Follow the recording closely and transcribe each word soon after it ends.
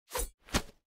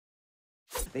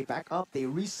They back up, they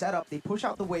reset up, they push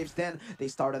out the waves, then they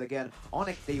start it again.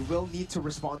 ONIC, they will need to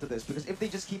respond to this, because if they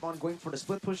just keep on going for the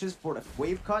split pushes, for the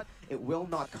wave cut, it will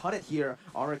not cut it here.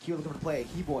 RRQ looking to play.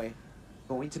 Keyboy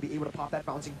going to be able to pop that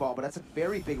bouncing ball, but that's a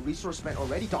very big resource spent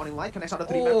already. Dawning Light connects on the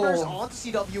 3 members, on to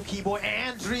CW, Keyboy,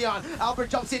 and Dreon. Albert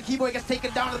jumps in, Keyboy gets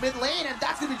taken down to the mid lane, and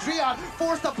that's going to be Dreon,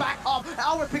 forced to back up.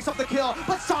 Albert picks up the kill,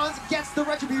 but Sans gets the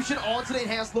retribution onto the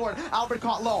Enhanced Lord. Albert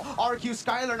caught low. RRQ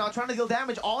Skylar now trying to deal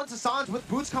damage onto Sans with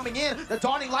boots coming in. The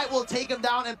Dawning Light will take him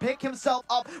down and pick himself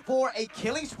up for a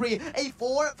killing spree, a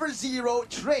 4-for-0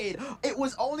 trade. It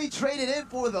was only traded in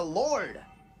for the Lord.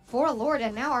 For a Lord,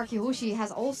 and now RRQ Hoshi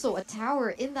has also a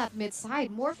tower in that mid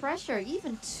side. More pressure,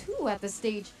 even 2 at this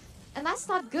stage. And that's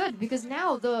not good, because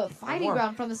now the fighting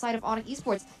ground from the side of ONIC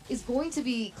Esports is going to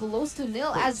be close to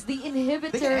nil as the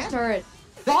inhibitor turret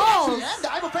falls. The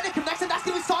Ibofenic connects, and that's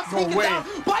going to be Sans taken down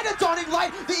by the Dawning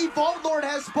Light. The Evolved Lord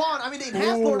has spawned. I mean, the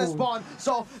Enhanced Lord has spawned.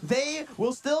 So they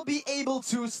will still be able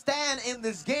to stand in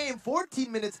this game 14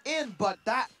 minutes in, but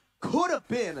that could have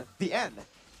been the end.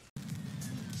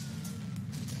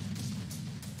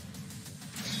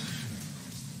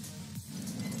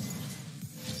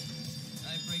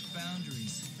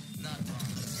 Boundaries, not wrong.